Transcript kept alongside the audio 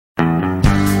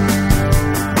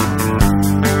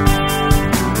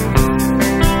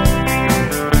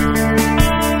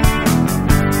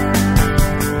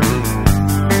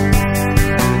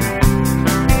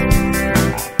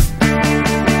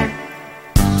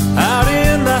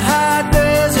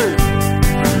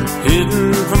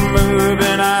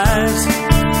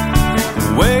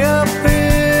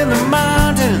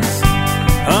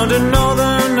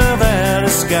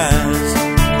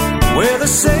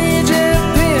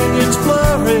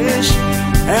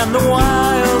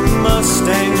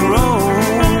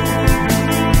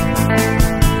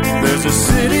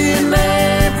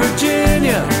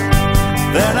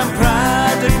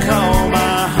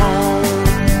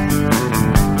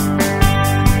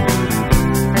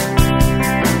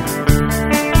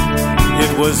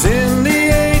was in the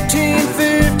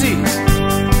 1850s.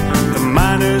 The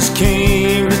miners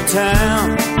came to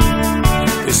town.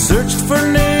 They searched for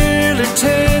nearly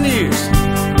 10 years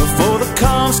before the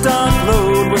Comstock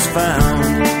Lode was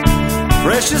found.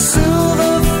 Precious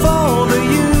silver for the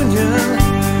Union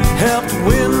helped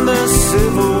win the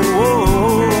Civil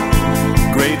War.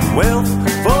 Great wealth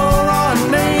for our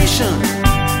nation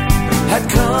had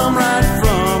come right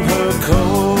from her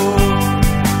coal.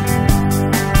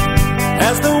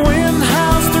 As the wind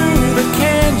howls through the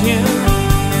canyon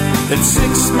that's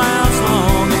 6 miles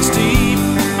long and steep,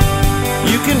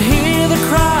 you can hear the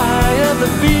cry of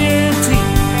the VNT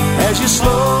as you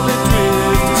slowly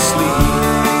drift to sleep.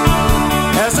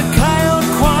 As a coyote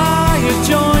quiet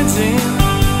joins in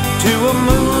to a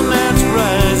moon that's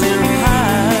rising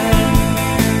high,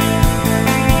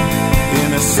 in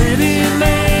a city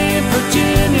named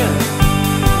Virginia,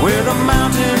 where the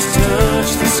mountains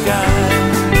touch the sky.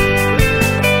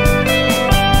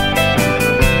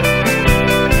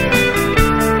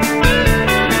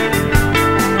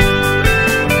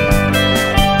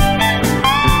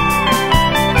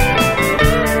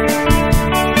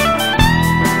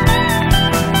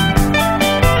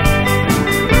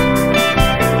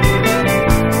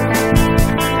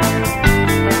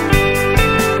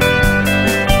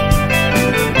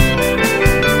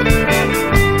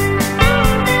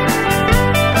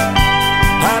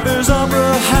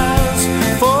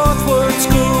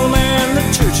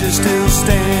 Still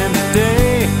stand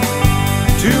today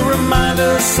to remind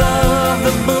us of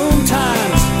the boom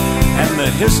times and the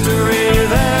history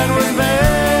that was made.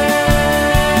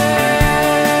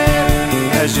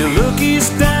 As you look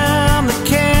east down the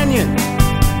canyon,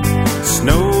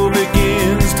 snow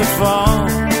begins to fall.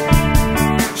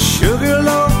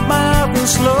 Sugarloaf Mountain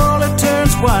slowly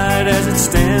turns white as it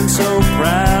stands so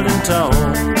proud and tall.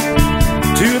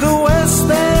 To the west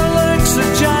there lurks a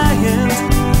giant,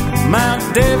 Mount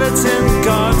Davidson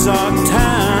guards our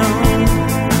town.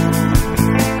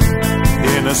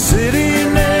 In a city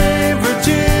named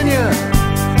Virginia,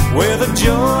 where the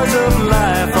joys of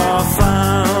life are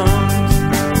found.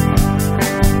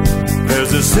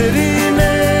 There's a city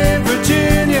named